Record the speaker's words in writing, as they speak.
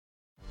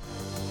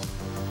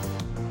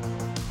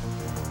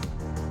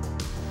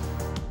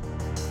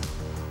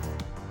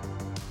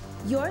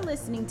You're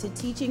listening to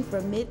Teaching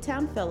from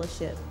Midtown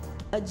Fellowship,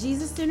 a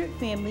Jesus-centered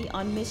family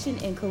on mission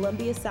in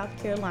Columbia, South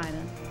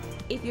Carolina.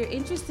 If you're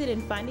interested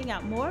in finding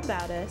out more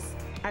about us,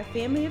 our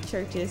family of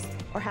churches,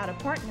 or how to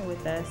partner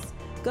with us,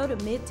 go to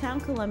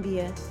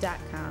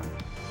midtowncolumbia.com.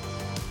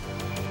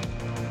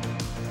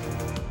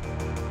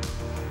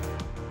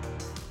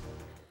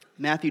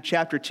 Matthew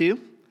chapter 2.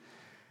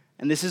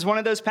 And this is one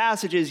of those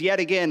passages,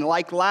 yet again,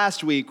 like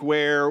last week,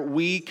 where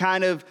we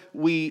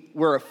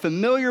were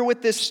familiar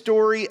with this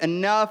story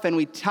enough, and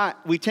we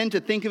tend to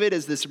think of it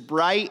as this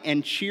bright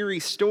and cheery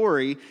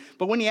story.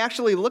 But when you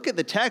actually look at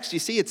the text, you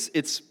see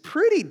it's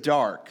pretty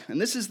dark. And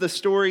this is the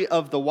story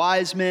of the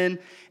wise men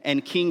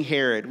and King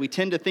Herod. We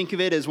tend to think of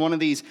it as one of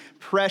these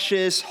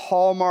precious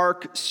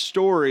hallmark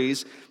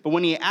stories. But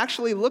when you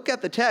actually look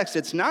at the text,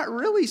 it's not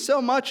really so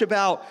much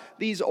about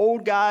these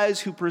old guys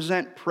who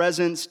present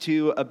presents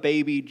to a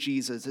baby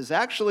Jesus. It's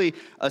actually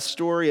a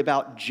story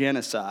about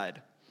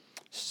genocide.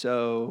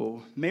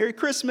 So, Merry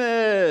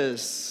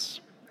Christmas!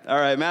 All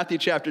right, Matthew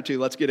chapter 2,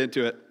 let's get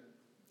into it.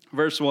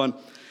 Verse 1.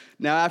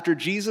 Now, after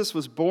Jesus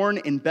was born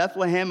in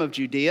Bethlehem of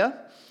Judea,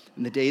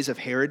 in the days of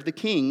Herod the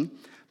king,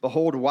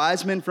 behold,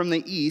 wise men from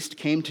the east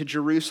came to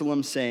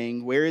Jerusalem,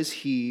 saying, "Where is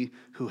he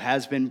who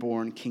has been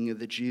born King of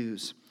the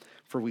Jews?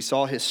 For we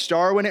saw his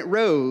star when it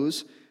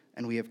rose,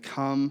 and we have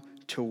come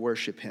to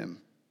worship him."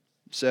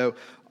 So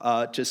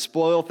to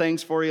spoil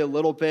things for you a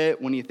little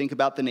bit, when you think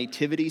about the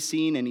nativity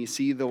scene and you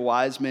see the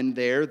wise men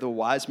there, the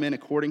wise men,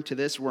 according to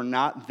this, were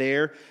not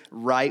there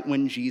right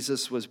when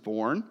Jesus was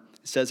born.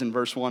 It says in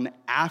verse 1,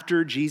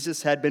 after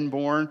Jesus had been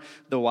born,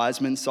 the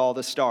wise men saw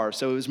the star.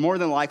 So it was more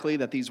than likely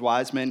that these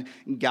wise men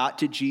got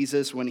to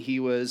Jesus when he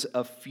was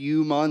a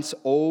few months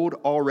old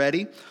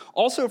already.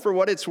 Also, for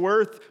what it's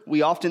worth,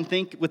 we often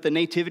think with the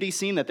nativity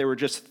scene that there were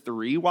just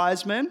 3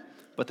 wise men,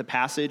 but the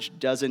passage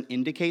doesn't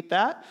indicate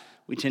that.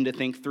 We tend to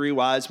think 3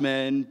 wise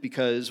men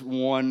because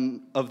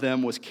one of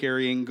them was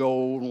carrying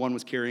gold, one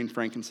was carrying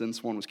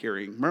frankincense, one was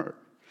carrying myrrh.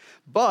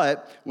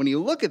 But when you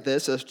look at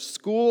this, a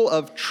school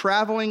of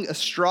traveling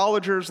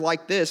astrologers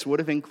like this would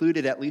have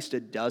included at least a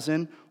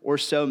dozen or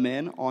so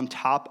men on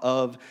top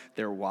of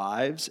their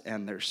wives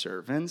and their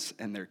servants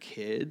and their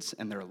kids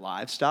and their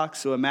livestock.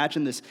 So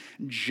imagine this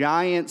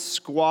giant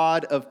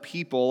squad of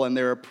people, and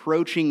they're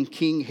approaching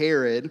King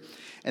Herod.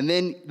 And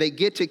then they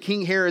get to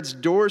King Herod's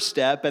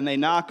doorstep and they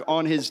knock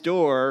on his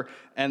door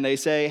and they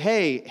say,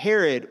 "Hey,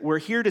 Herod, we're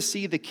here to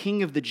see the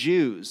King of the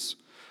Jews."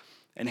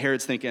 And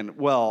Herod's thinking,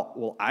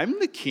 well, I'm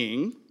the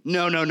king.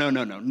 No,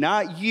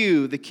 not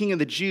you, the King of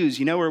the Jews.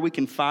 You know where we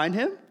can find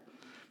him?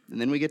 And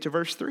then we get to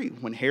verse 3.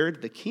 When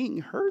Herod the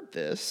king heard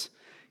this,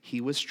 he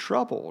was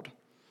troubled,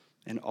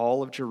 and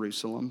all of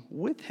Jerusalem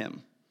with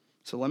him.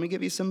 So let me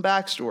give you some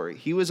backstory.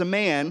 He was a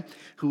man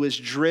who was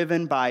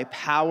driven by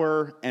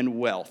power and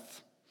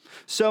wealth.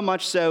 So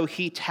much so,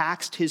 he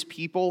taxed his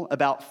people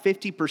about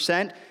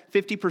 50%.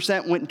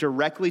 50% went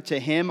directly to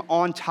him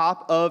on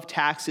top of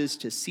taxes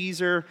to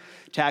Caesar,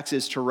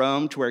 taxes to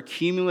Rome, to where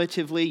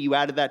cumulatively, you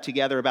added that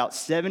together, about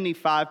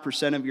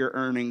 75% of your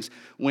earnings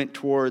went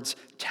towards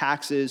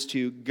taxes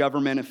to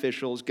government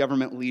officials,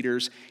 government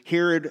leaders.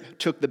 Herod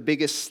took the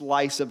biggest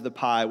slice of the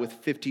pie with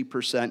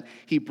 50%.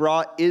 He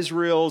brought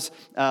Israel's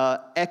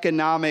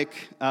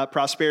economic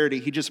prosperity,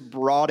 he just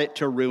brought it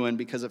to ruin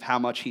because of how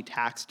much he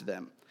taxed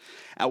them.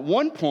 At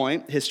one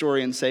point,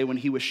 historians say when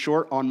he was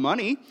short on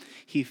money,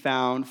 he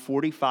found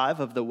 45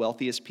 of the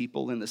wealthiest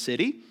people in the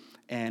city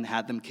and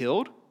had them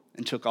killed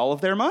and took all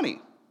of their money.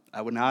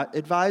 I would not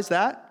advise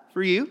that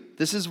for you.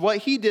 This is what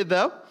he did,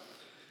 though.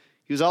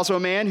 He was also a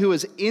man who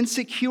was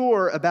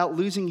insecure about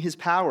losing his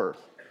power.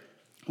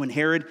 When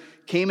Herod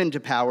came into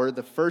power,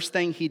 the first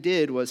thing he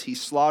did was he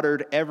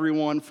slaughtered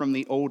everyone from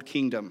the old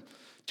kingdom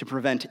to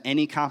prevent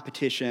any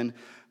competition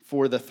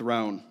for the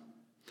throne.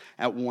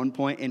 At one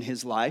point in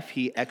his life,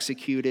 he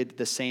executed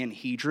the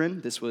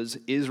Sanhedrin. This was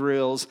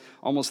Israel's,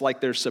 almost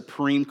like their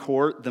Supreme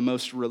Court, the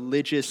most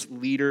religious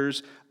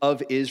leaders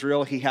of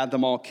Israel. He had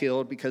them all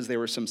killed because they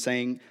were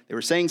saying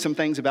some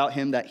things about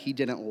him that he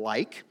didn't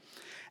like.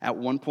 At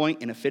one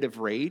point, in a fit of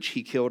rage,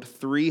 he killed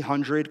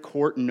 300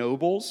 court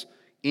nobles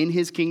in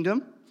his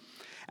kingdom.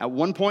 At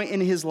one point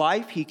in his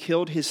life, he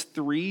killed his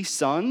 3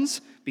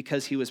 sons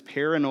because he was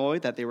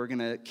paranoid that they were going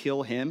to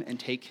kill him and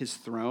take his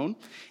throne,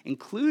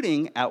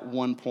 including at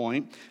one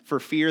point, for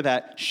fear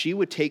that she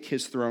would take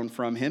his throne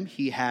from him,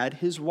 he had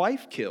his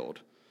wife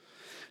killed.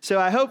 So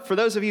I hope for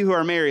those of you who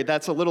are married,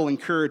 that's a little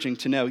encouraging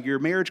to know your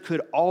marriage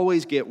could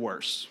always get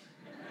worse.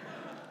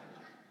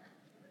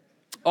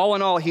 All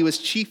in all, he was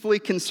chiefly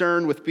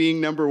concerned with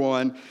being number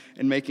one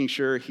and making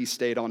sure he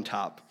stayed on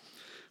top.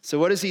 So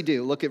what does he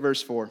do? Look at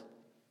verse 4.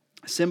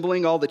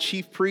 Assembling all the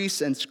chief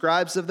priests and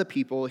scribes of the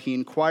people, he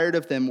inquired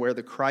of them where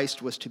the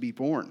Christ was to be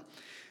born.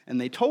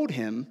 And they told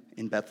him,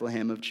 in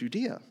Bethlehem of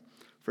Judea.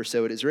 For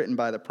so it is written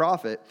by the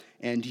prophet,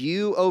 "And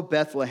you, O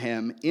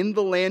Bethlehem, in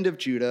the land of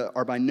Judah,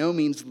 are by no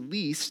means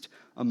least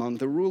among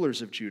the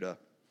rulers of Judah.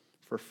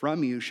 For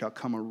from you shall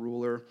come a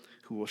ruler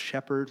who will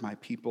shepherd my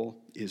people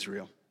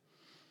Israel."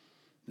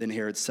 Then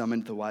Herod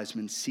summoned the wise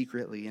men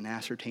secretly and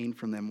ascertained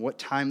from them what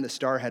time the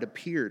star had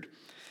appeared.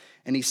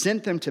 And he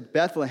sent them to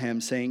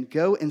Bethlehem, saying,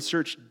 "Go and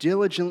search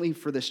diligently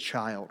for this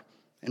child.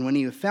 And when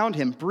you have found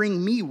him,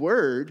 bring me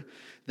word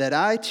that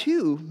I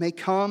too may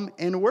come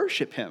and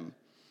worship him."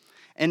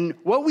 And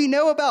what we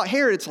know about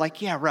Herod, it's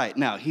like, yeah, right,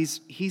 no,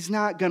 he's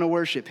not going to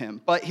worship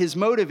him. But his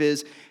motive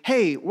is,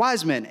 hey,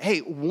 wise men,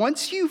 hey,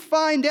 once you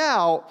find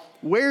out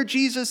where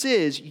Jesus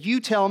is,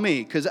 you tell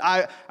me, because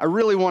I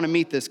really want to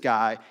meet this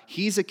guy.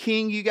 He's a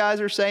king, you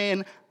guys are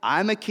saying.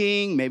 I'm a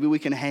king. Maybe we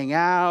can hang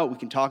out. We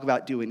can talk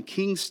about doing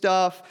king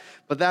stuff.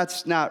 But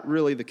that's not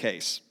really the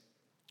case.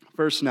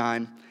 Verse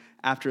 9,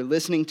 after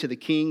listening to the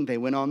king, they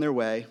went on their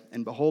way.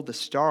 And behold, the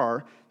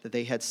star that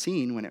they had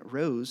seen when it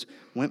rose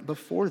went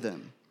before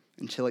them,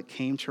 until it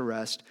came to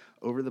rest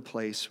over the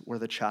place where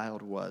the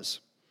child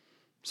was.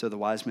 So the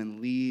wise men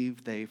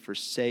leave, they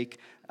forsake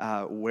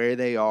where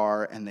they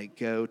are, and they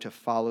go to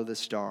follow the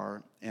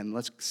star. And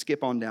let's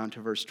skip on down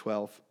to verse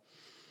 12.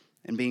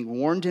 And being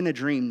warned in a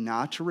dream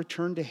not to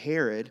return to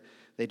Herod,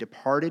 they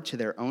departed to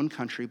their own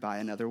country by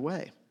another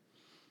way.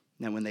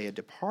 Now when they had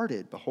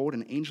departed, behold,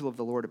 an angel of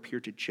the Lord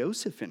appeared to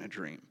Joseph in a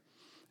dream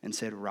and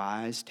said,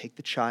 "Rise, take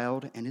the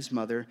child and his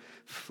mother,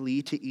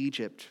 flee to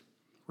Egypt.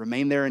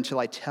 Remain there until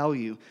I tell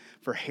you,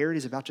 for Herod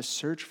is about to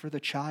search for the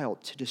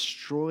child to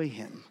destroy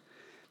him."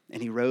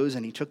 And he rose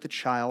and he took the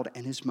child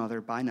and his mother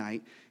by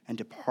night and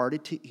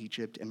departed to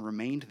Egypt and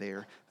remained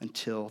there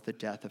until the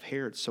death of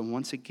Herod. So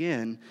once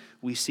again,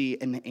 we see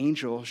an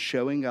angel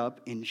showing up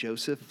in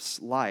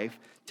Joseph's life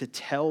to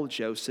tell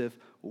Joseph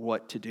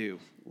what to do.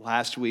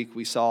 Last week,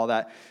 we saw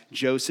that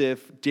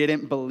Joseph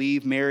didn't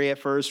believe Mary at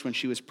first when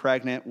she was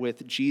pregnant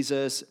with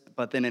Jesus,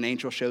 but then an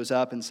angel shows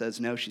up and says,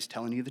 no, she's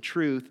telling you the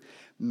truth.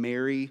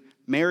 Marry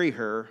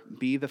her,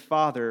 be the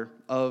father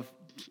of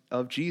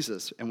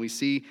Jesus. And we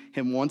see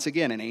him once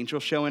again, an angel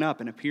showing up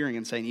and appearing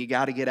and saying, you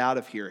got to get out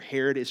of here.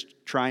 Herod is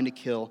trying to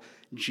kill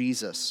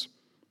Jesus.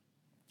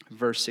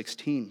 Verse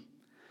 16,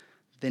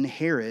 then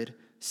Herod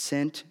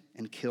sent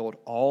and killed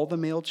all the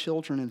male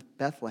children in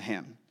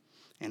Bethlehem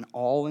and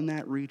all in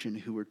that region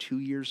who were 2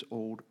 years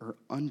old or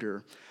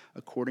under,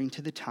 according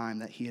to the time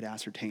that he had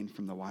ascertained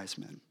from the wise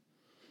men.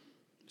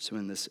 So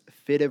in this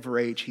fit of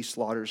rage, he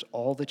slaughters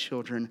all the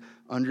children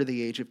under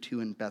the age of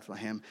 2 in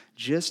Bethlehem,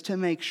 just to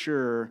make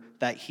sure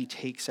that he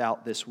takes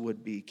out this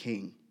would-be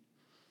king.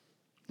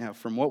 Now,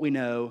 from what we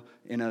know,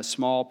 in a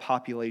small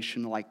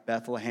population like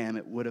Bethlehem,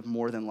 it would have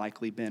more than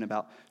likely been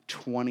about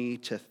 20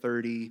 to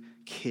 30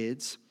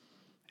 kids.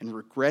 And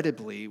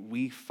regrettably,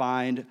 we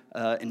find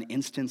an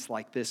instance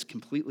like this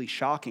completely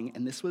shocking,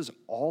 and this was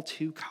all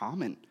too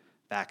common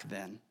back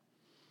then.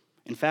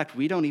 In fact,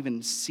 we don't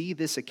even see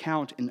this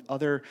account in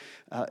other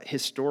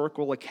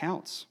historical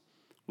accounts.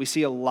 We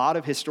see a lot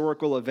of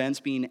historical events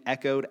being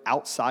echoed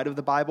outside of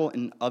the Bible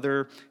in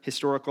other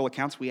historical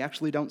accounts. We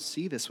actually don't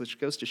see this, which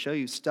goes to show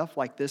you stuff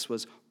like this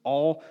was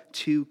all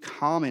too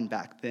common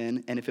back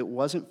then. And if it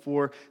wasn't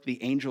for the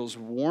angel's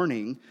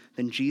warning,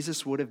 then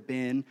Jesus would have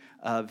been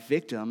a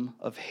victim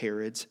of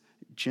Herod's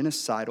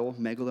genocidal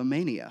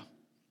megalomania.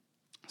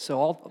 So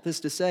all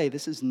this to say,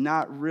 this is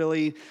not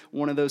really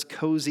one of those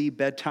cozy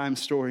bedtime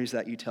stories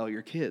that you tell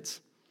your kids.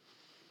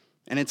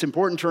 And it's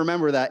important to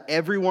remember that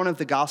every one of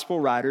the gospel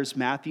writers,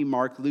 Matthew,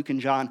 Mark, Luke,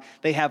 and John,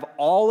 they have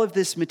all of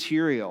this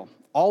material,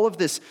 all of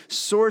this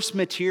source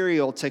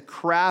material to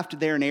craft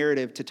their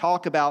narrative, to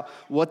talk about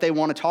what they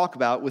want to talk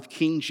about with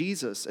King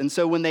Jesus. And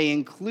so when they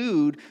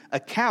include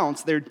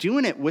accounts, they're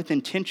doing it with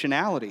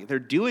intentionality. They're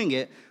doing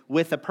it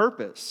with a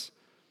purpose.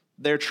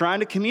 They're trying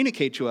to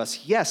communicate to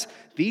us, yes,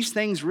 these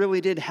things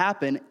really did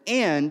happen,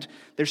 and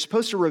they're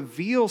supposed to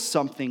reveal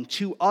something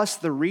to us,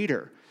 the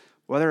reader,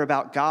 whether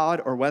about God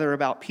or whether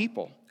about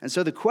people. And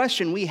so the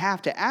question we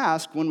have to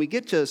ask when we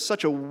get to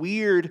such a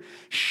weird,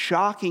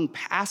 shocking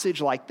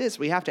passage like this,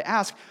 we have to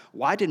ask,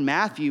 why did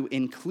Matthew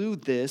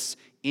include this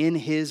in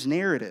his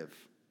narrative?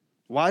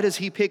 Why does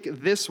he pick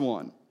this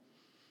one?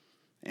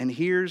 And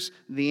here's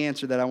the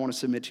answer that I want to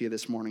submit to you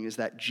this morning, is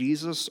that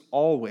Jesus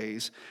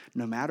always,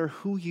 no matter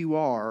who you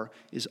are,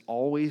 is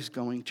always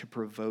going to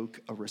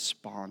provoke a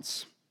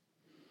response.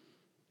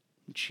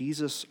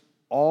 Jesus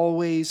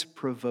always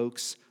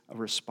provokes a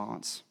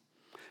response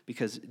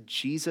because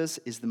Jesus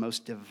is the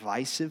most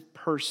divisive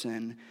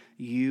person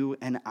you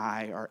and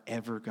I are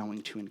ever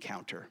going to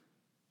encounter.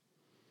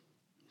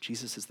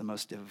 Jesus is the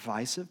most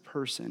divisive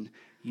person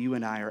you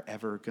and I are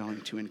ever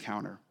going to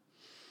encounter.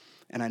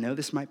 And I know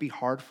this might be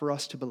hard for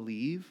us to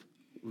believe,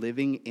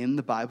 living in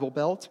the Bible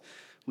Belt.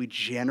 We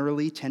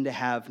generally tend to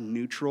have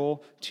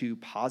neutral to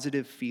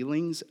positive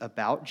feelings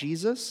about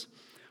Jesus.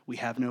 We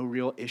have no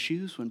real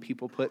issues when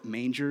people put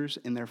mangers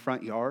in their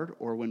front yard,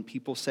 or when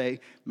people say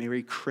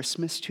Merry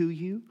Christmas to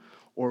you,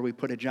 or we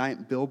put a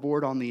giant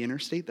billboard on the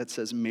interstate that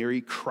says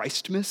Merry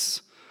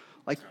Christmas.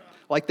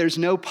 Like there's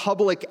no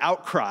public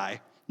outcry.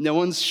 No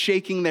one's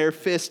shaking their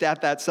fist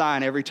at that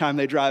sign every time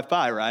they drive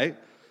by, right?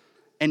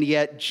 And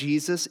yet,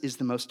 Jesus is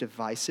the most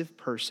divisive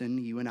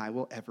person you and I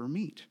will ever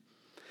meet.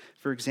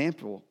 For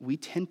example, we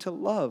tend to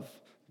love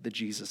the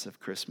Jesus of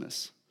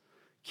Christmas.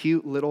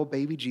 Cute little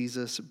baby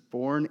Jesus,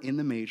 born in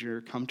the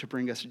manger, come to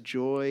bring us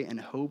joy and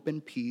hope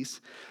and peace.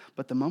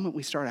 But the moment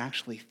we start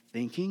actually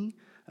thinking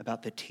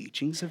about the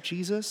teachings of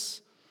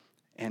Jesus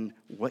and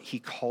what he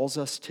calls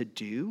us to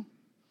do,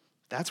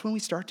 that's when we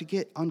start to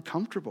get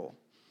uncomfortable.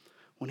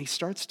 When he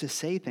starts to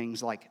say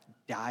things like,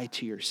 die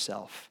to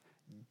yourself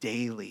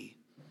daily,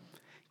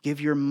 give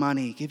your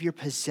money, give your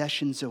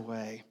possessions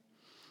away,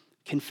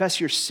 confess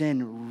your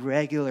sin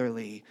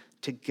regularly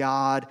to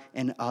God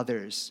and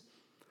others,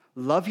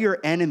 love your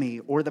enemy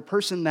or the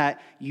person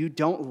that you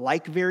don't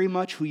like very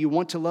much, who you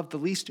want to love the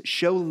least,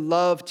 show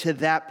love to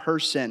that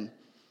person.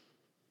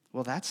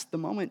 Well, that's the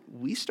moment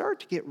we start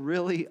to get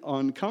really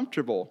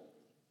uncomfortable.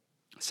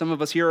 Some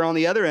of us here are on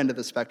the other end of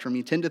the spectrum.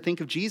 You tend to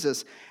think of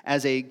Jesus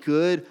as a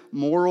good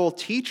moral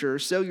teacher,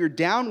 so you're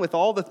down with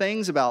all the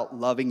things about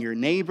loving your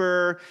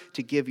neighbor,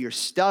 to give your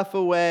stuff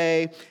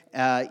away.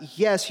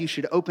 Yes, you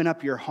should open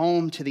up your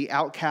home to the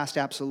outcast,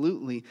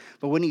 absolutely.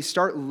 But when you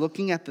start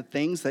looking at the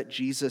things that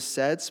Jesus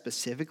said,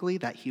 specifically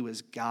that he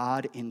was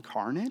God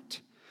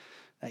incarnate,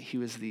 that he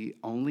was the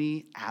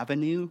only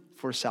avenue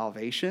for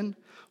salvation,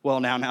 well,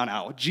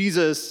 now.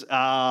 Jesus,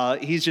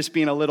 he's just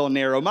being a little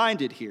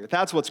narrow-minded here.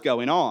 That's what's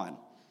going on.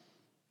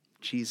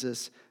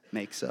 Jesus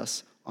makes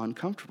us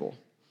uncomfortable.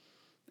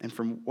 And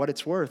from what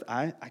it's worth,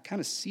 I kind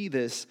of see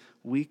this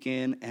week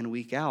in and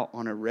week out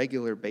on a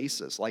regular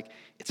basis. Like,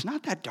 it's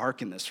not that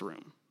dark in this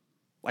room.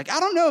 Like,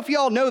 I don't know if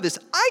y'all know this.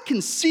 I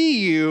can see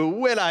you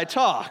when I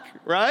talk,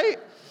 right?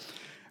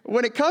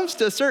 When it comes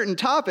to certain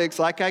topics,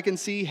 like I can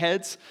see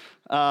heads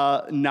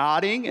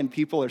nodding and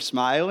people are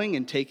smiling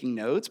and taking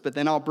notes, but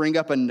then I'll bring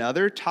up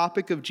another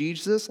topic of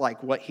Jesus,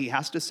 like what he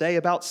has to say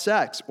about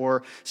sex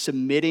or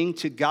submitting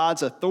to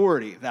God's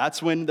authority.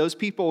 That's when those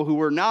people who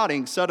were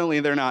nodding, suddenly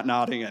they're not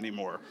nodding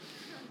anymore.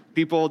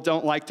 People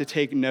don't like to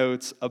take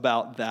notes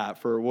about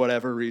that for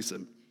whatever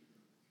reason.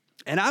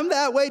 And I'm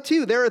that way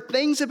too. There are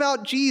things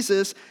about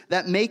Jesus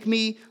that make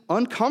me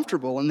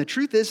uncomfortable, and the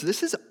truth is,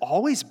 this has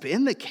always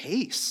been the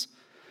case.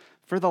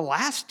 For the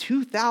last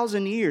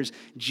 2,000 years,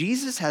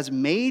 Jesus has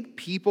made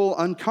people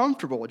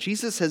uncomfortable.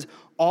 Jesus has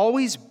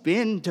always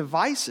been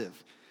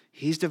divisive.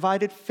 He's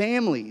divided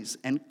families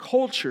and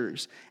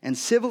cultures and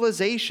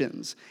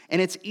civilizations.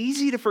 And it's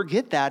easy to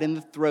forget that in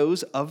the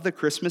throes of the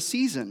Christmas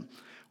season,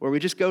 where we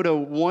just go to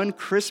one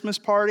Christmas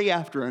party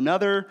after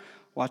another,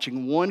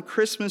 watching one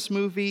Christmas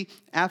movie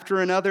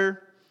after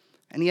another.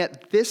 And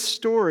yet this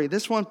story,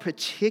 this one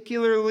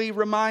particularly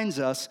reminds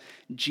us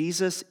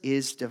Jesus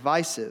is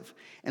divisive.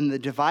 And the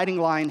dividing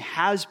line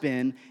has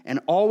been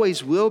and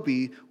always will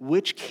be,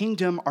 which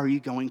kingdom are you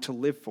going to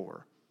live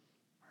for?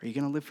 Are you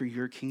going to live for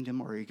your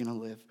kingdom, or are you going to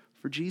live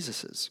for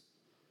Jesus's?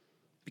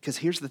 Because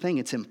here's the thing,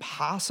 it's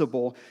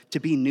impossible to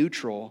be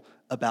neutral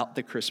about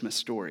the Christmas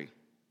story.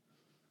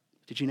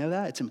 Did you know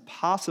that? It's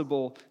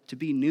impossible to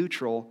be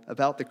neutral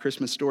about the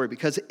Christmas story,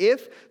 because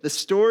if the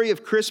story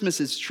of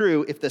Christmas is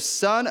true, if the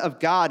Son of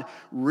God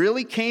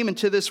really came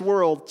into this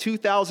world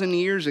 2,000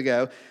 years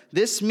ago,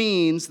 this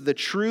means the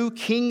true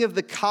king of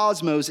the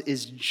cosmos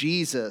is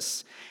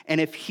Jesus.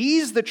 And if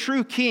he's the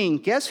true king,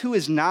 guess who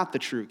is not the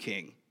true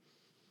king?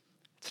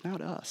 It's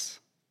not us.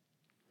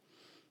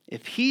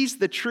 If he's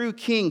the true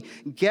king,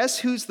 guess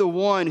who's the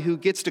one who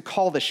gets to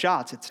call the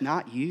shots? It's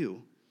not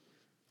you.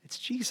 It's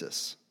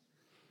Jesus.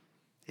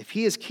 If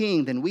he is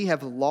king, then we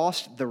have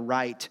lost the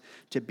right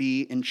to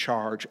be in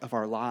charge of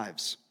our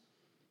lives.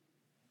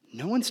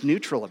 No one's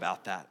neutral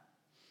about that.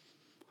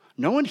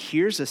 No one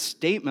hears a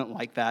statement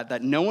like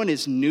that no one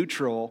is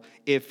neutral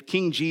if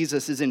King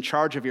Jesus is in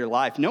charge of your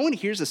life. No one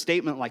hears a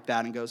statement like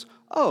that and goes,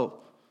 oh,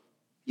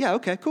 yeah,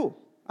 okay, cool,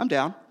 I'm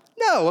down.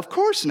 No, of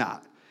course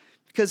not.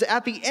 Because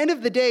at the end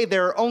of the day,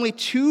 there are only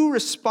two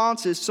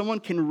responses someone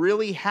can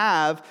really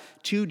have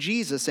to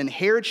Jesus. And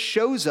Herod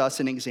shows us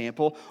an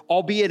example,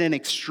 albeit an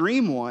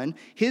extreme one.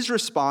 His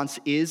response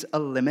is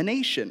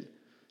elimination,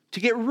 to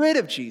get rid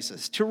of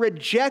Jesus, to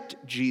reject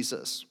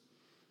Jesus.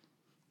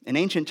 In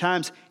ancient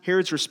times,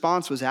 Herod's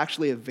response was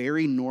actually a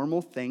very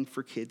normal thing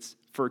for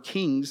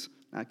kings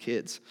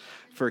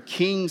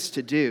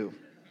to do.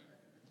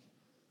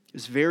 It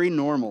was very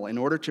normal. In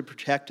order to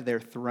protect their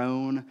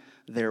throne,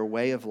 their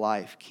way of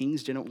life,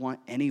 kings didn't want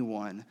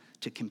anyone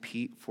to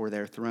compete for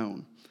their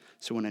throne.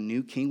 So when a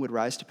new king would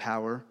rise to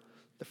power,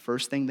 the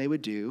first thing they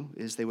would do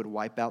is they would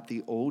wipe out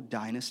the old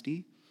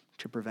dynasty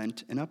to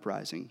prevent an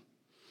uprising.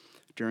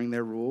 During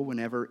their rule,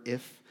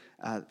 if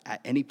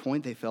at any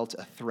point they felt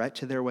a threat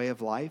to their way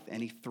of life,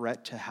 any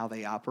threat to how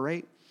they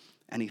operate,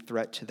 any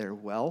threat to their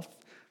wealth,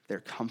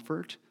 their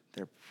comfort,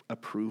 their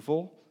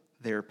approval,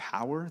 their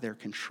power, their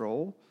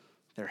control,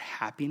 their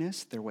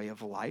happiness, their way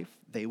of life,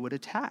 they would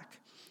attack.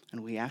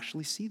 And we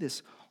actually see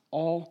this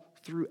all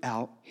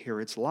throughout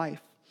Herod's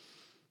life.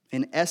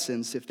 In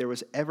essence, if there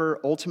was ever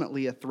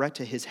ultimately a threat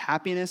to his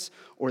happiness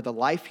or the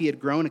life he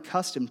had grown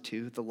accustomed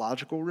to, the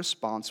logical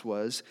response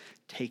was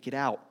take it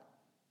out,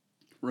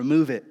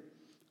 remove it,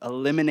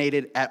 eliminate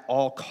it at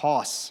all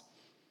costs.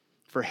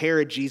 For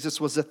Herod, Jesus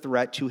was a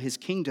threat to his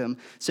kingdom,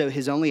 so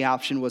his only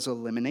option was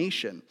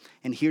elimination.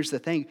 And here's the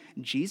thing,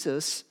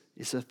 Jesus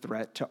is a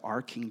threat to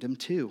our kingdom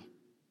too.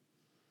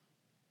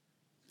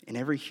 In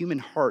every human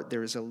heart,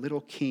 there is a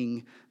little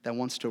king that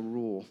wants to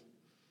rule,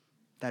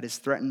 that is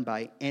threatened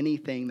by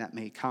anything that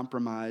may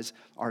compromise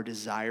our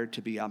desire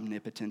to be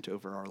omnipotent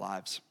over our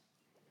lives,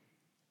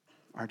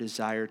 our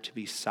desire to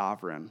be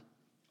sovereign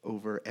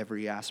over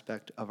every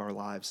aspect of our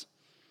lives.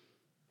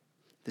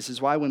 This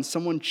is why when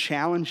someone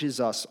challenges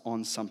us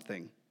on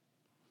something,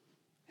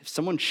 if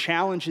someone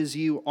challenges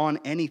you on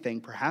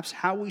anything, perhaps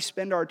how we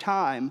spend our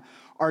time,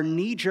 our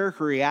knee-jerk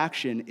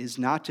reaction is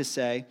not to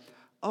say,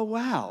 "Oh,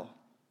 wow,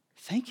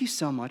 thank you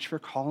so much for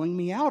calling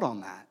me out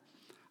on that.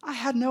 I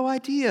had no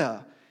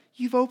idea.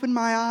 You've opened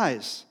my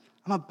eyes.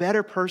 I'm a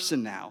better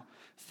person now.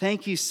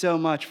 Thank you so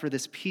much for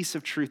this piece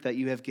of truth that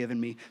you have given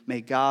me.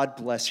 May God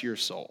bless your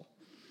soul."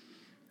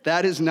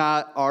 That is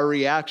not our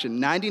reaction.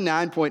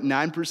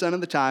 99.9%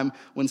 of the time,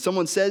 when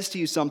someone says to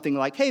you something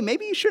like, "Hey,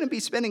 maybe you shouldn't be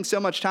spending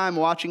so much time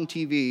watching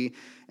TV,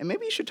 and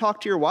maybe you should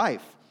talk to your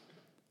wife,"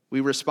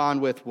 we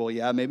respond with, "Well,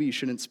 yeah, maybe you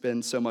shouldn't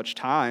spend so much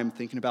time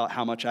thinking about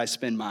how much I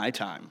spend my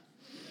time."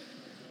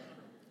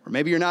 Or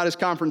maybe you're not as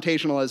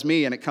confrontational as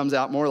me, and it comes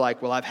out more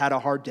like, "Well, I've had a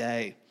hard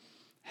day.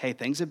 Hey,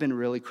 things have been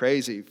really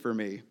crazy for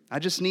me. I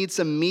just need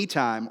some me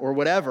time," or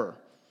whatever.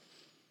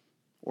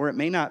 Or it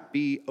may not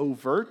be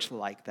overt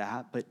like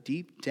that, but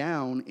deep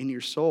down in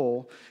your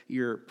soul,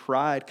 your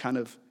pride kind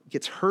of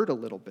gets hurt a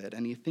little bit,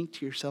 and you think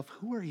to yourself,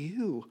 "Who are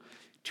you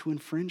to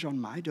infringe on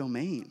my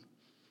domain?"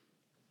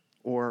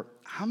 Or,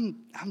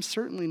 I'm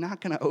certainly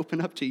not going to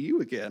open up to you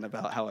again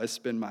about how I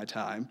spend my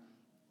time."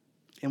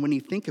 And when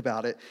you think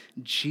about it,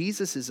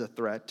 Jesus is a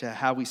threat to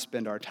how we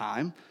spend our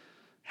time,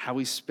 how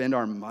we spend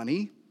our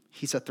money.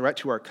 He's a threat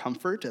to our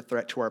comfort, a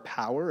threat to our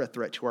power, a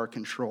threat to our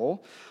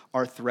control,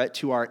 our threat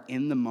to our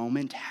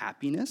in-the-moment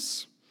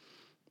happiness.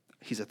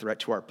 He's a threat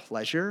to our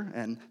pleasure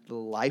and the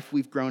life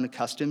we've grown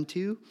accustomed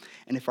to.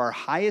 And if our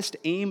highest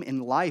aim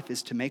in life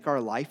is to make our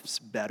lives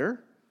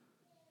better,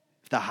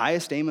 if the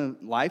highest aim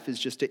of life is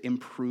just to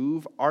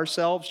improve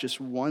ourselves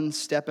just one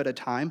step at a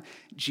time,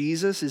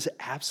 Jesus is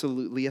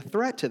absolutely a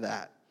threat to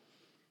that.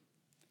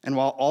 And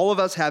while all of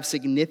us have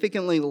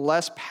significantly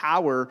less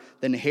power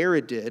than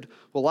Herod did,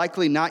 we'll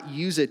likely not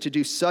use it to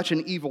do such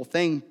an evil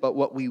thing, but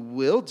what we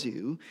will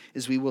do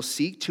is we will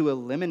seek to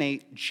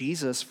eliminate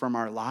Jesus from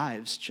our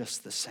lives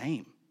just the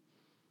same.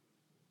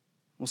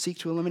 We'll seek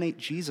to eliminate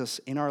Jesus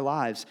in our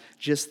lives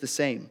just the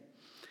same.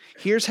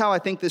 Here's how I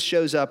think this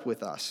shows up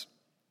with us.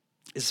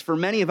 Is for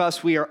many of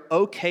us, we are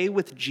okay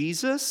with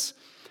Jesus,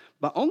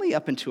 but only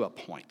up until a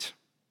point.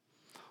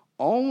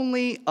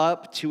 Only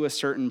up to a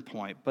certain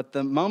point. But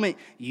the moment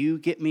you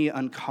get me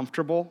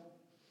uncomfortable,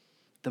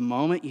 the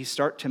moment you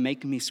start to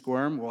make me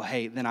squirm, well,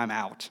 hey, then I'm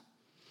out.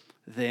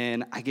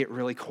 Then I get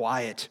really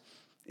quiet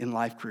in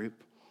life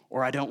group,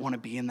 or I don't want to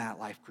be in that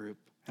life group,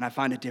 and I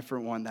find a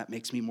different one that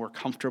makes me more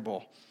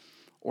comfortable.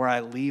 Or I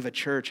leave a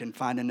church and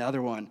find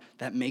another one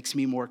that makes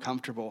me more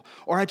comfortable.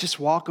 Or I just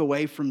walk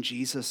away from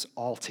Jesus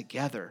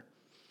altogether.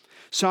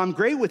 So I'm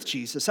great with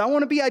Jesus. I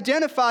want to be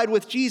identified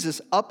with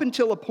Jesus up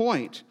until a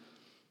point.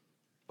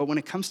 But when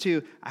it comes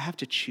to, I have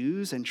to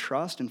choose and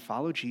trust and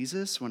follow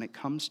Jesus when it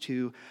comes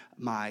to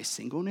my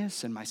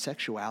singleness and my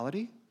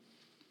sexuality,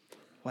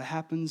 what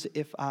happens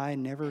if I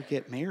never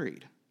get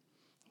married?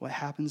 What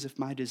happens if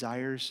my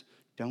desires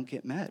don't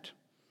get met?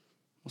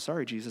 Well,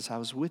 sorry, Jesus, I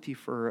was with you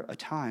for a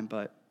time,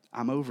 but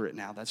I'm over it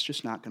now. That's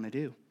just not going to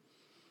do.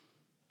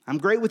 I'm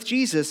great with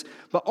Jesus,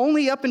 but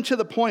only up until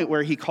the point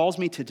where he calls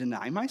me to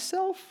deny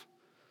myself,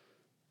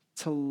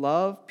 to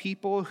love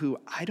people who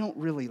I don't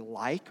really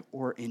like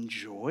or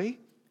enjoy.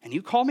 And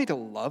you call me to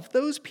love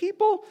those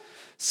people?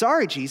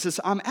 Sorry, Jesus,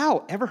 I'm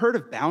out. Ever heard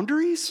of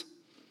Boundaries?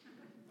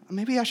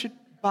 Maybe I should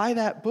buy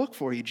that book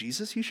for you,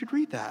 Jesus. You should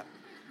read that.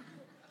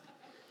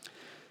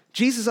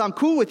 Jesus, I'm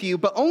cool with you,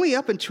 but only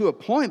up until a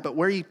point, but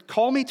where you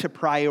call me to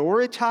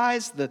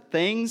prioritize the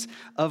things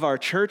of our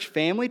church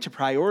family, to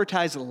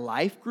prioritize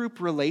life group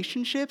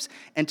relationships,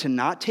 and to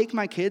not take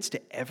my kids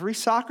to every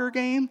soccer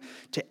game,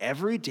 to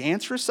every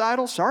dance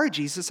recital. Sorry,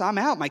 Jesus, I'm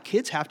out. My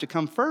kids have to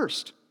come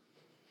first.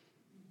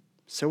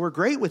 So we're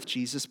great with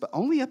Jesus, but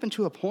only up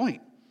until a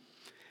point.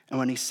 And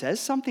when he says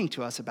something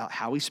to us about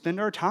how we spend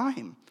our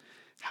time,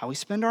 how we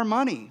spend our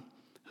money,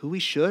 who we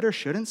should or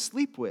shouldn't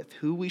sleep with,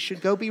 who we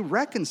should go be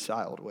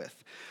reconciled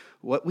with,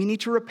 what we need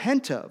to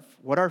repent of,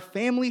 what our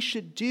family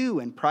should do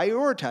and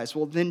prioritize,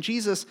 well, then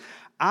Jesus,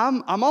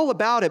 I'm all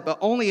about it, but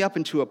only up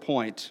until a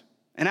point.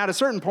 And at a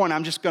certain point,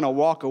 I'm just going to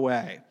walk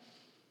away.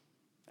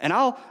 And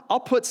I'll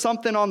put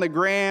something on the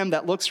gram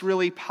that looks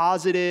really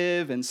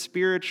positive and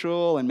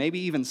spiritual and maybe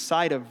even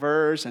cite a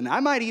verse. And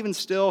I might even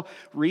still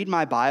read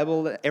my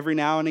Bible every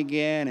now and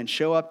again and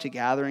show up to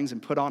gatherings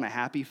and put on a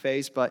happy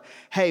face. But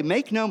hey,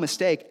 make no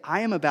mistake,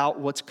 I am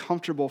about what's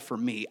comfortable for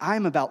me. I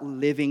am about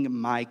living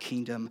my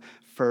kingdom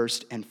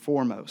first and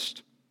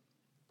foremost.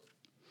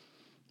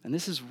 And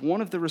this is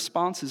one of the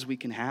responses we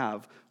can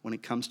have when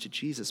it comes to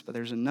Jesus. But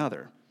there's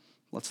another.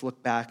 Let's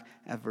look back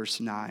at verse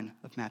 9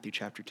 of Matthew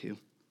chapter 2.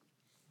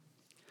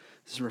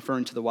 This is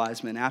referring to the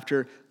wise men.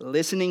 After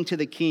listening to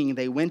the king,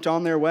 they went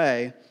on their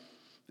way,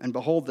 And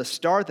behold, the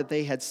star that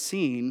they had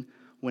seen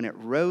when it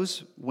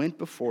rose went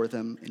before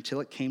them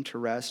until it came to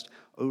rest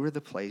over the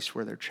place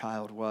where their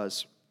child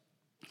was.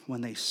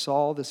 When they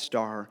saw the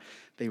star,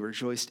 they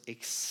rejoiced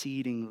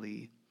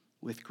exceedingly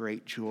with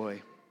great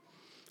joy.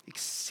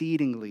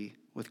 Exceedingly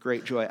with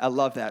great joy. I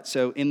love that.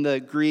 So in the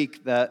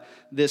Greek that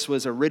this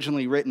was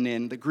originally written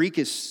in, the Greek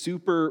is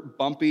super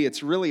bumpy.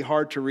 It's really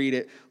hard to read.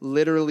 It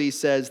literally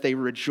says they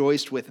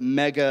rejoiced with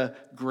mega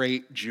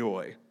great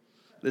joy.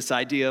 This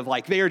idea of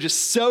like, they are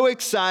just so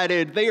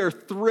excited. They are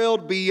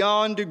thrilled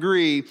beyond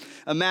degree.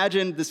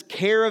 Imagine this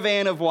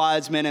caravan of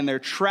wise men, and they're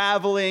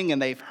traveling,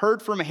 and they've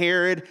heard from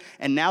Herod,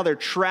 and now they're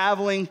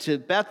traveling to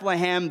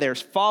Bethlehem. They're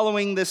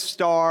following this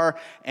star,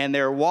 and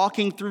they're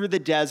walking through the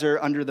desert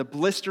under the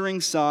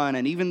blistering sun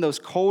and even those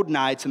cold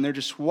nights, and they're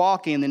just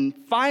walking. And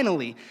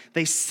finally,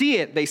 they see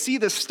it. They see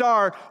the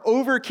star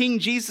over King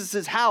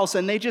Jesus' house,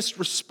 and they just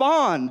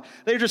respond.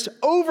 They're just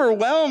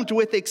overwhelmed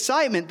with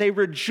excitement. They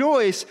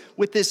rejoice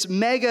with this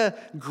mega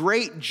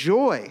great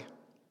joy.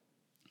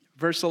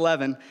 Verse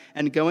 11,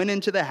 and going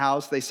into the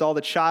house, they saw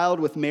the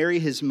child with Mary,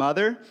 his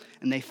mother,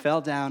 and they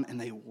fell down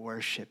and they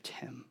worshiped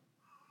him.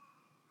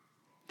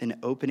 Then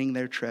opening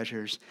their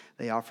treasures,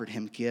 they offered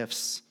him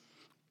gifts,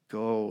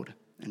 gold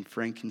and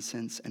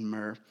frankincense and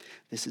myrrh.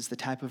 This is the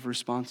type of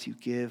response you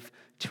give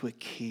to a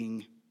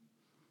king.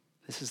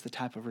 This is the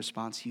type of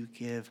response you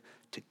give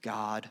to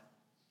God.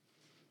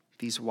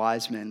 These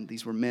wise men,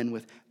 these were men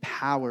with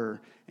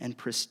power and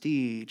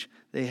prestige.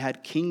 They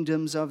had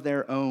kingdoms of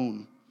their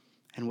own.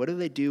 And what do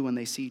they do when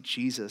they see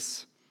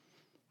Jesus,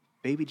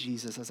 baby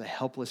Jesus, as a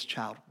helpless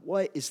child?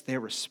 What is their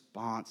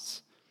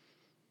response?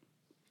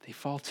 They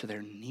fall to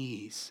their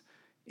knees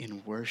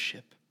in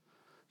worship.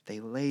 They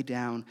lay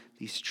down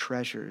these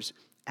treasures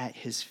at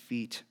his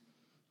feet.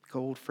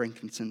 Gold,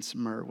 frankincense,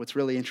 myrrh. What's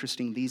really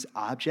interesting, these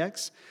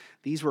objects,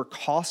 these were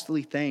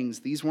costly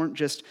things. These weren't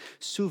just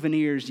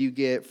souvenirs you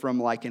get from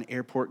like an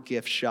airport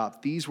gift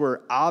shop. These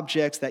were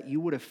objects that you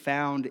would have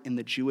found in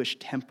the Jewish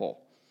temple.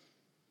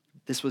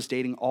 This was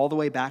dating all the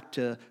way back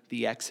to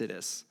the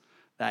Exodus.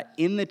 That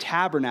in the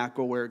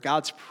tabernacle where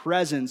God's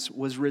presence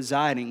was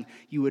residing,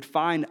 you would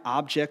find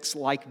objects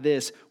like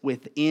this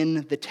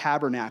within the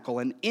tabernacle.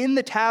 And in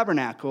the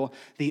tabernacle,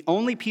 the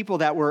only people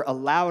that were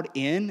allowed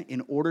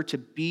in order to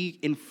be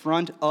in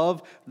front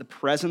of the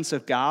presence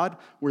of God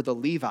were the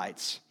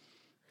Levites.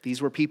 These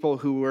were people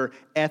who were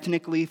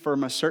ethnically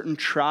from a certain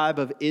tribe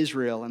of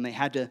Israel, and they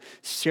had to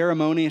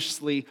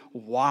ceremoniously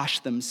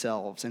wash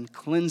themselves and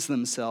cleanse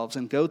themselves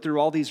and go through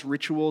all these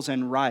rituals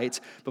and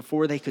rites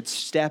before they could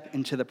step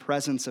into the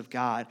presence of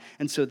God.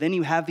 And so then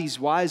you have these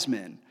wise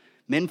men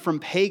from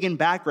pagan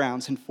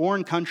backgrounds in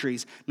foreign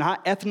countries,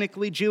 not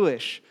ethnically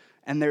Jewish,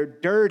 and they're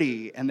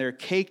dirty, and they're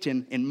caked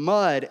in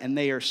mud, and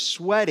they are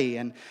sweaty,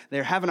 and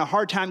they're having a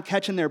hard time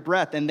catching their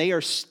breath, and they are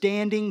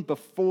standing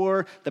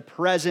before the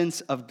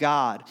presence of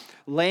God,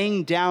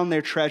 laying down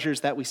their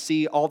treasures that we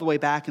see all the way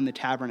back in the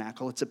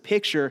tabernacle. It's a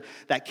picture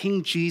that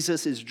King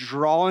Jesus is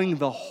drawing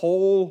the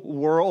whole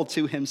world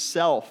to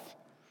himself.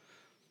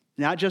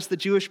 Not just the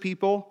Jewish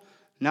people,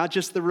 not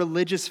just the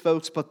religious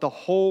folks, but the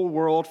whole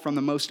world from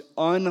the most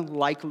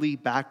unlikely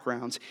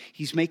backgrounds.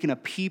 He's making a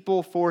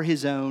people for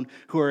his own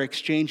who are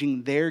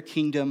exchanging their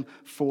kingdom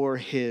for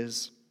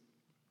his.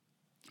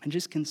 And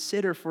just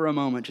consider for a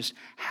moment just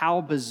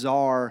how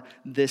bizarre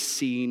this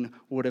scene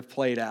would have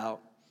played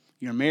out.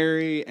 You're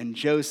Mary and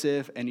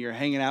Joseph, and you're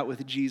hanging out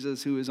with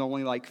Jesus, who is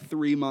only like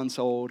 3 months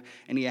old,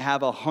 and you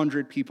have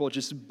 100 people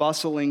just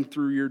bustling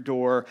through your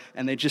door,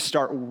 and they just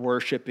start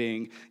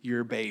worshiping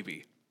your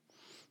baby.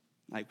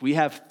 Like, we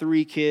have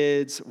 3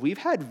 kids. We've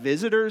had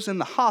visitors in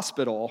the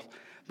hospital,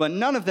 but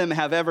none of them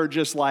have ever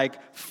just like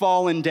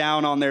fallen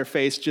down on their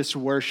face just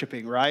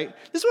worshiping, right?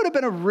 This would have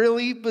been a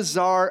really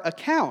bizarre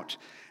account.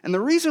 And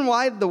the reason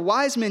why the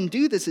wise men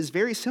do this is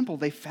very simple.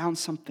 They found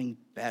something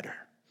better.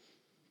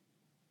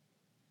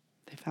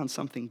 They found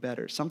something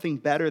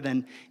better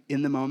than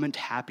in-the-moment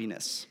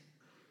happiness,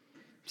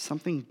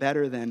 something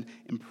better than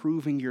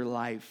improving your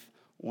life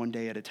one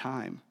day at a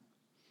time.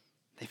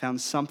 They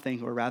found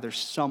something, or rather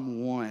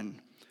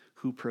someone,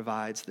 who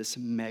provides this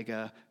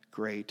mega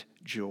great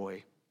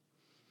joy.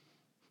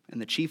 And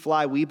the chief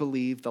lie we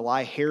believe, the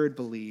lie Herod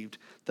believed,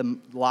 the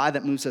lie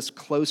that moves us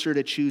closer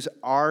to choose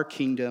our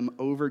kingdom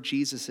over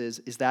Jesus's,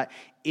 is that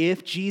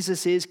if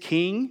Jesus is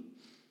king,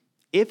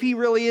 if he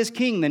really is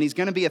king, then he's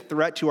going to be a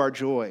threat to our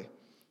joy.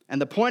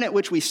 And the point at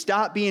which we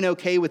stop being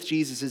okay with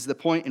Jesus is the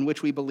point in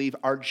which we believe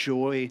our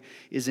joy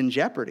is in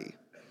jeopardy.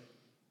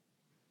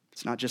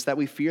 It's not just that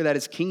we fear that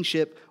his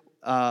kingship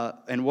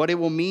and what it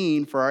will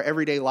mean for our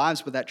everyday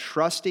lives, but that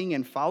trusting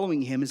and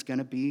following him is going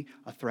to be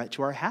a threat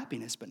to our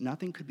happiness. But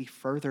nothing could be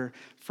further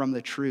from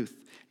the truth.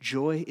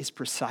 Joy is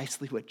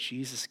precisely what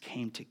Jesus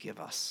came to give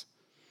us.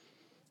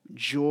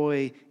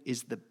 Joy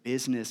is the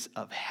business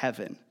of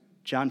heaven.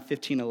 John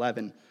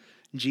 15:11,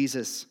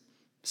 Jesus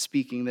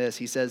speaking this,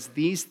 he says,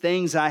 "These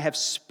things I have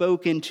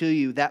spoken to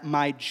you, that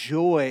my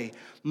joy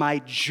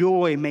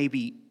may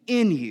be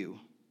in you,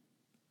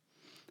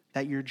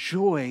 that your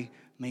joy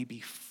may be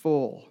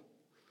full."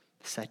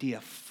 This idea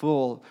of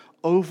full,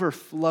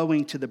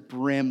 overflowing to the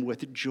brim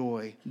with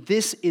joy.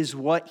 This is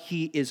what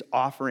he is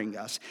offering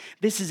us.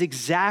 This is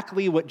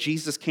exactly what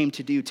Jesus came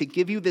to do, to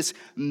give you this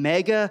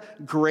mega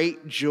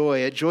great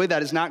joy, a joy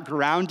that is not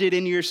grounded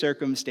in your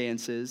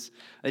circumstances,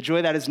 a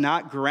joy that is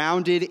not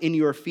grounded in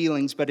your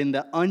feelings, but in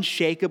the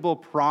unshakable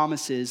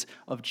promises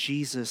of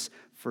Jesus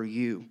for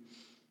you.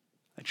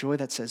 A joy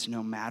that says,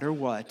 no matter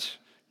what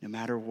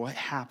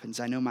happens,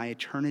 I know my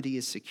eternity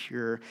is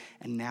secure,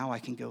 and now I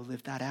can go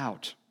live that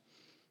out.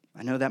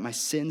 I know that my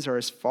sins are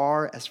as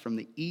far as from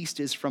the east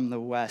is from the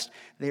west.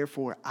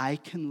 Therefore, I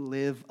can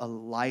live a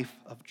life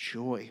of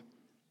joy.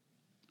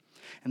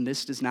 And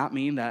this does not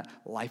mean that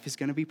life is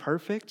going to be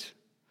perfect.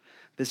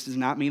 This does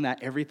not mean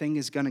that everything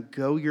is going to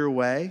go your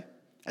way,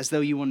 as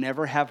though you will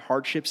never have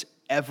hardships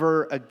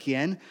ever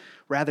again.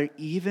 Rather,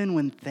 even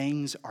when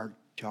things are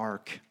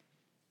dark,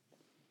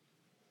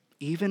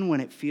 even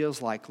when it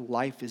feels like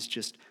life is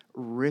just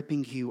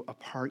ripping you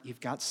apart, you've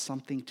got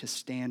something to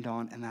stand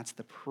on, and that's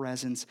the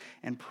presence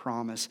and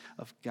promise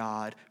of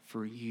God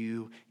for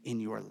you in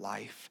your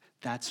life.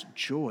 That's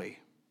joy.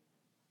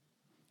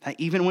 That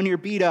even when you're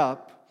beat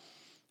up,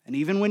 and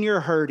even when you're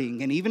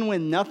hurting, and even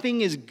when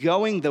nothing is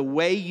going the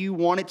way you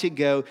want it to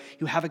go,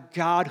 you have a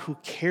God who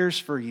cares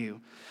for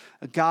you,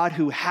 a God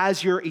who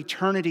has your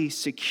eternity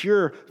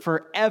secure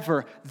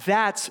forever.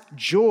 That's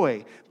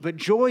joy. But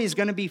joy is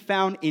going to be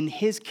found in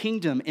his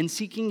kingdom, in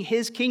seeking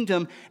his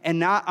kingdom and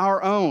not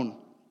our own.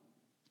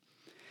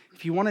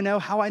 If you want to know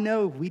how I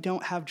know we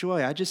don't have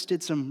joy, I just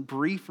did some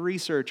brief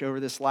research over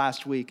this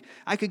last week.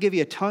 I could give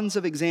you tons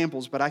of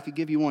examples, but I could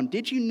give you one.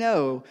 Did you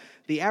know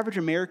the average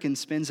American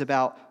spends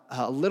about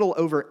a little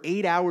over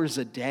 8 hours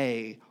a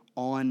day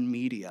on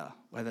media,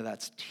 whether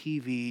that's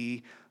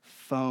TV,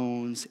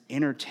 phones,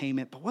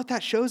 entertainment? But what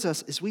that shows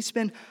us is we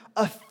spend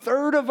a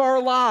third of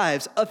our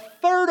lives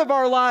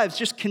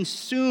just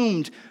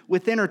consumed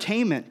with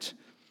entertainment.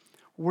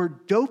 We're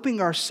doping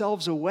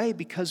ourselves away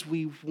because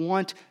we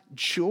want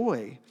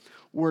joy.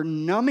 We're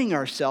numbing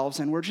ourselves,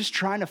 and we're just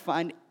trying to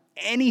find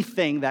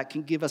anything that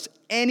can give us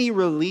any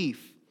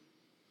relief.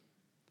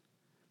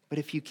 But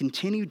if you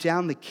continue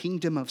down the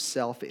kingdom of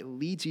self, it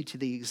leads you to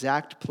the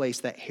exact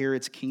place that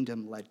Herod's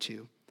kingdom led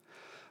to.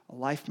 A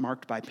life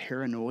marked by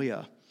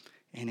paranoia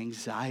and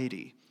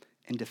anxiety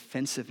and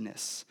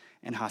defensiveness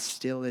and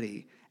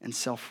hostility and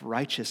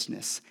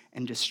self-righteousness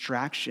and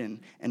distraction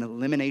and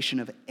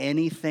elimination of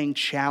anything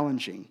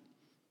challenging.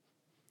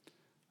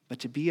 But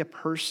to be a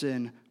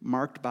person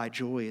marked by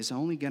joy is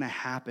only going to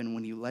happen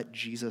when you let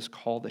Jesus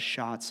call the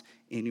shots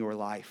in your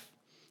life,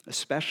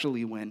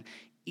 especially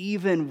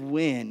even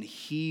when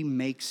he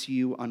makes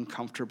you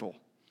uncomfortable.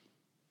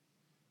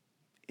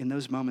 In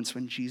those moments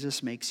when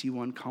Jesus makes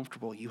you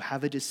uncomfortable, you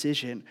have a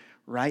decision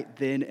right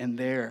then and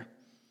there.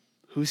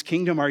 Whose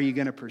kingdom are you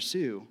going to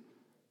pursue?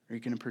 Are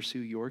you going to pursue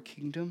your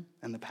kingdom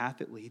and the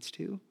path it leads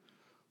to?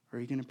 Or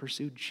are you going to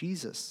pursue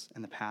Jesus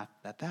and the path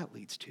that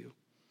leads to?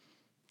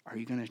 Are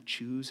you going to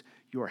choose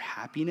your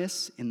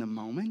happiness in the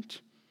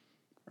moment?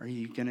 Or are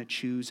you going to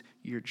choose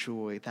your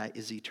joy that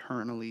is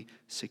eternally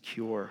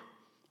secure?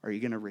 Are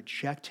you going to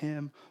reject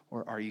him,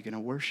 or are you going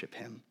to worship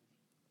him?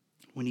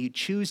 When you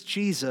choose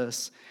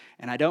Jesus,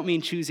 and I don't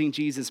mean choosing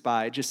Jesus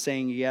by just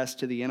saying yes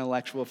to the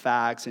intellectual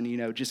facts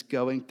and, just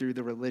going through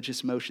the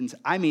religious motions.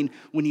 I mean,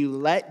 when you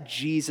let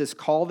Jesus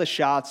call the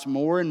shots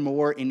more and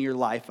more in your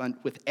life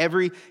with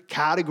every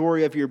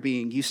category of your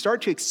being, you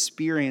start to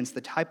experience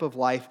the type of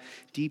life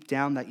deep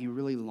down that you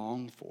really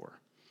long for.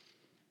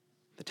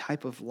 The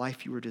type of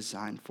life you were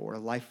designed for, a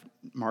life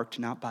marked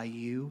not by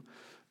you,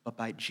 but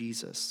by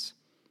Jesus.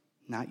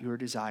 Not your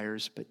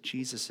desires, but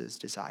Jesus's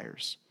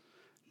desires.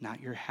 Not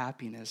your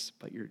happiness,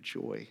 but your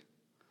joy.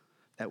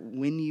 That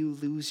when you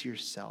lose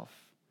yourself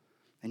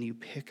and you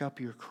pick up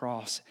your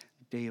cross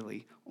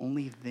daily,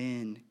 only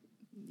then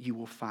you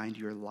will find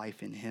your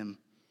life in him.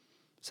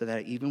 So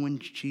that even when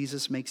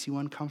Jesus makes you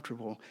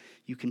uncomfortable,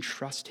 you can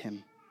trust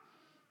him.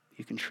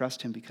 You can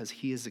trust him because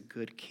he is a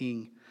good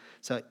king.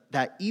 So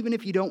that even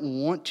if you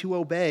don't want to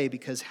obey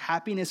because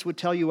happiness would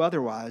tell you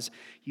otherwise,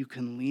 you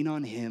can lean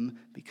on him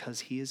because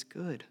he is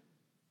good.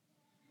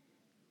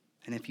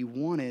 And if you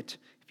want it,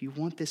 if you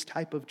want this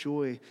type of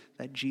joy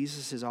that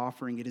Jesus is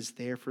offering, it is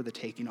there for the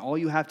taking. All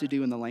you have to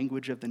do in the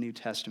language of the New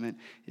Testament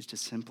is to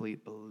simply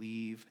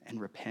believe and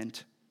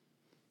repent.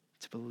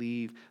 To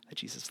believe that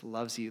Jesus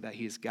loves you, that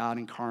he is God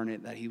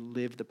incarnate, that he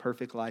lived the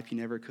perfect life you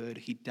never could.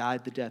 He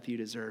died the death you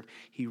deserve.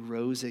 He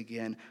rose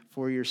again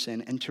for your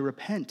sin. And to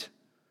repent,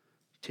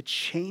 to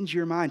change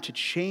your mind, to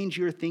change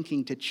your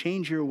thinking, to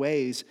change your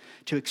ways,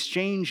 to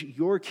exchange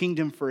your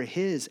kingdom for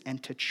his,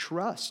 and to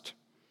trust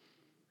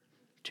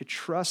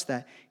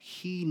that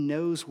he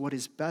knows what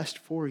is best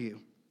for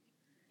you.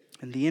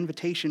 And the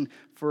invitation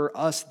for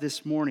us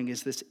this morning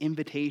is this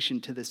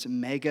invitation to this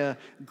mega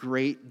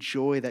great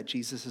joy that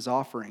Jesus is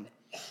offering.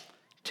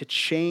 To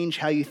change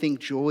how you think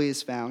joy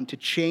is found, to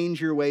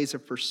change your ways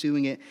of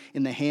pursuing it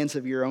in the hands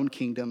of your own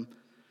kingdom,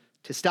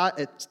 to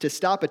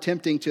stop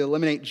attempting to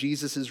eliminate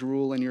Jesus'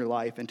 rule in your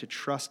life and to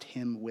trust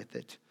him with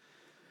it.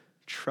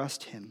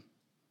 Trust him.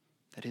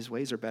 that his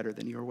ways are better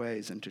than your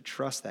ways, and to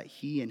trust that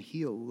he and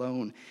he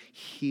alone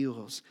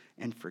heals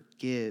and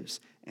forgives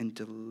and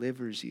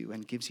delivers you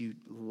and gives you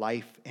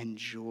life and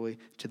joy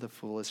to the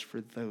fullest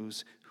for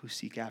those who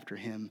seek after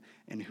him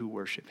and who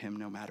worship him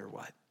no matter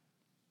what.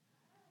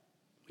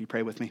 Will you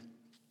pray with me?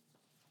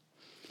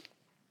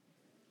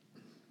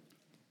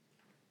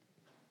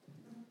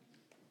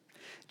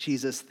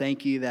 Jesus,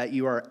 thank you that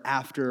you are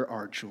after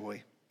our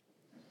joy.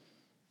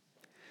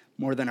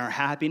 More than our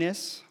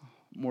happiness,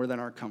 more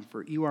than our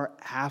comfort. You are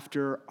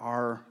after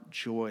our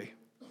joy.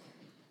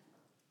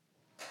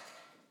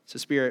 So,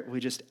 Spirit,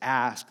 we just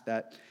ask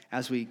that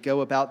as we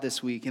go about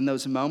this week, in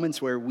those moments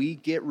where we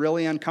get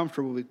really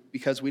uncomfortable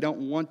because we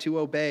don't want to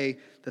obey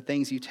the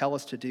things you tell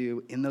us to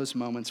do, in those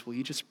moments, will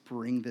you just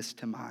bring this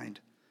to mind?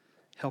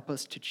 Help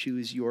us to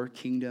choose your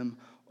kingdom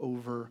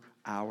over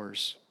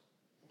ours.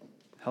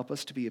 Help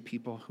us to be a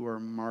people who are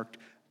marked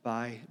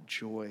by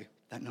joy,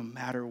 that no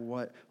matter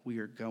what we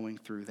are going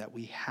through, that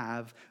we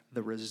have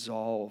the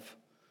resolve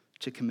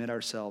to commit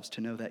ourselves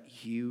to know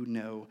that you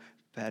know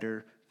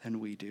better than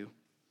we do.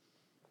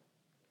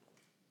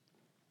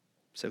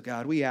 So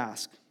God, we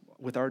ask,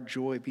 with our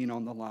joy being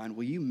on the line,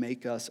 will you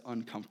make us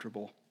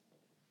uncomfortable?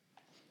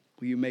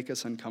 Will you make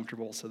us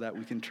uncomfortable so that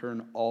we can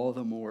turn all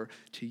the more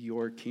to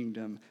your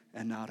kingdom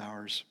and not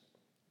ours?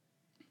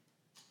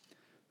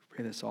 We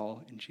pray this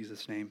all in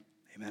Jesus' name.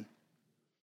 Amen.